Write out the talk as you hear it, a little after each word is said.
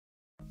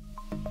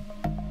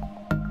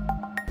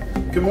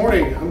Good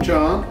morning, I'm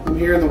John. I'm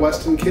here in the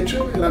Weston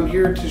kitchen and I'm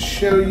here to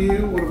show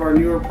you one of our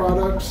newer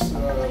products,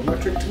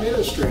 electric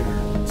tomato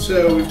strainer.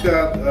 So we've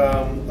got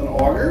an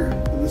auger,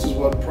 and this is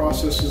what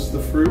processes the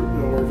fruit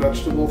or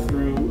vegetable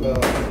through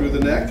the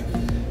neck.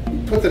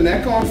 You put the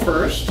neck on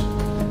first,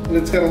 and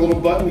it's got a little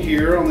button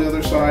here on the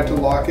other side to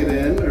lock it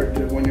in, or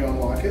when you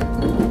unlock it.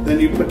 Then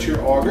you put your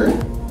auger.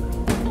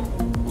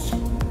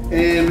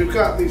 And we've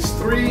got these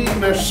three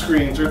mesh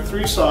screens. They're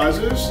three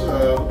sizes,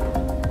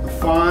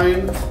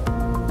 fine,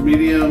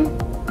 medium,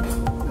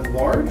 and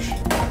large.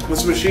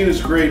 This machine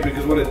is great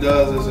because what it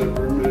does is it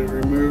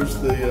removes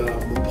the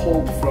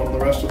pulp from the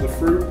rest of the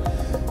fruit.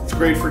 It's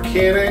great for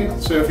canning,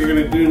 so if you're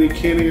going to do any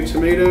canning of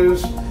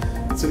tomatoes,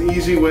 it's an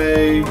easy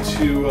way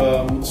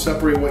to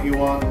separate what you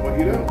want and what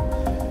you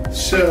don't.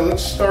 So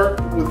let's start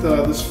with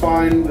this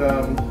fine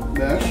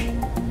mesh.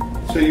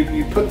 So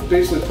you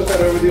basically put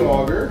that over the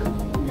auger.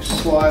 You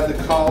slide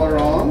the collar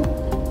on.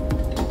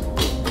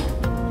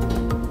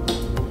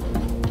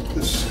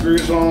 This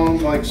screws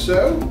on like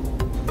so.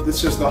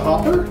 This is the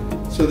hopper.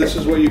 So this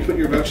is where you put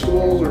your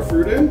vegetables or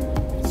fruit in.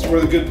 This is where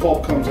the good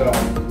pulp comes out.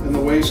 And the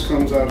waste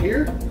comes out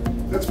here.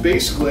 That's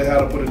basically how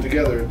to put it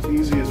together. It's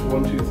easy as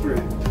 1, 2, 3.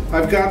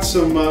 I've got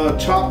some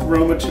chopped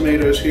Roma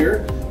tomatoes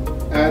here.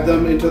 Add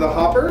them into the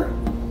hopper,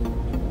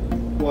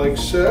 like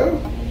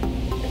so.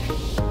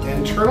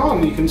 And turn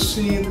on. You can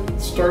see it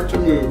start to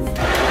move.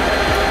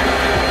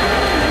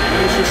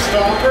 Use your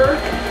stopper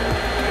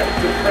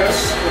to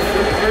press the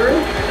fruit through.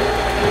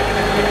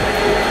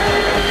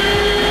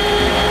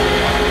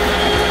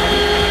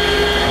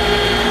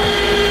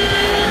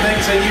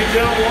 Things that you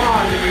don't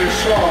want in your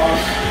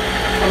sauce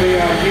coming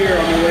out here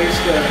on the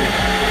waste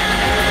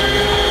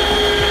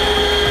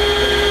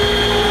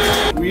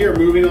end. We are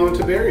moving on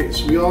to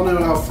berries. We all know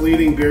how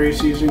fleeting berry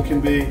season can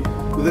be.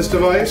 With this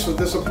device, with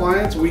this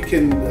appliance, we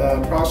can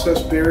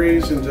process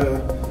berries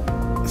into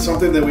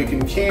something that we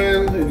can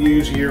can and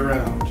use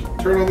year-round.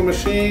 Turn on the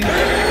machine, throw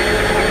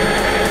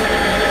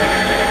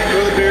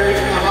the berries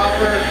in the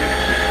hopper,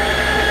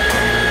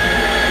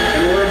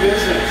 and we're in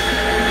business.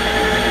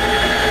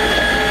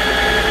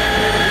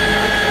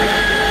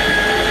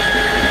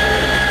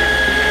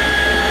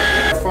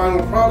 Our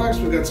final products,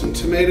 we've got some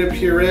tomato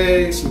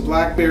puree, some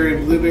blackberry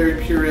and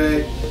blueberry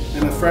puree,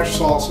 and a fresh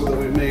salsa that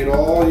we've made,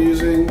 all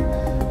using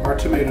our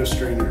tomato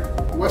strainer.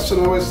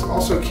 Weston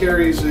also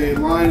carries a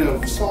line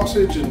of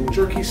sausage and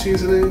jerky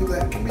seasoning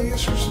that can be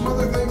used for some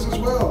other things as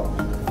well.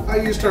 I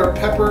used our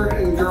pepper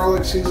and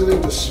garlic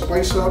seasoning to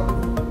spice up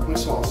my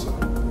salsa.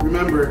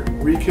 Remember,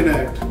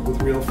 reconnect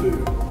with real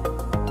food.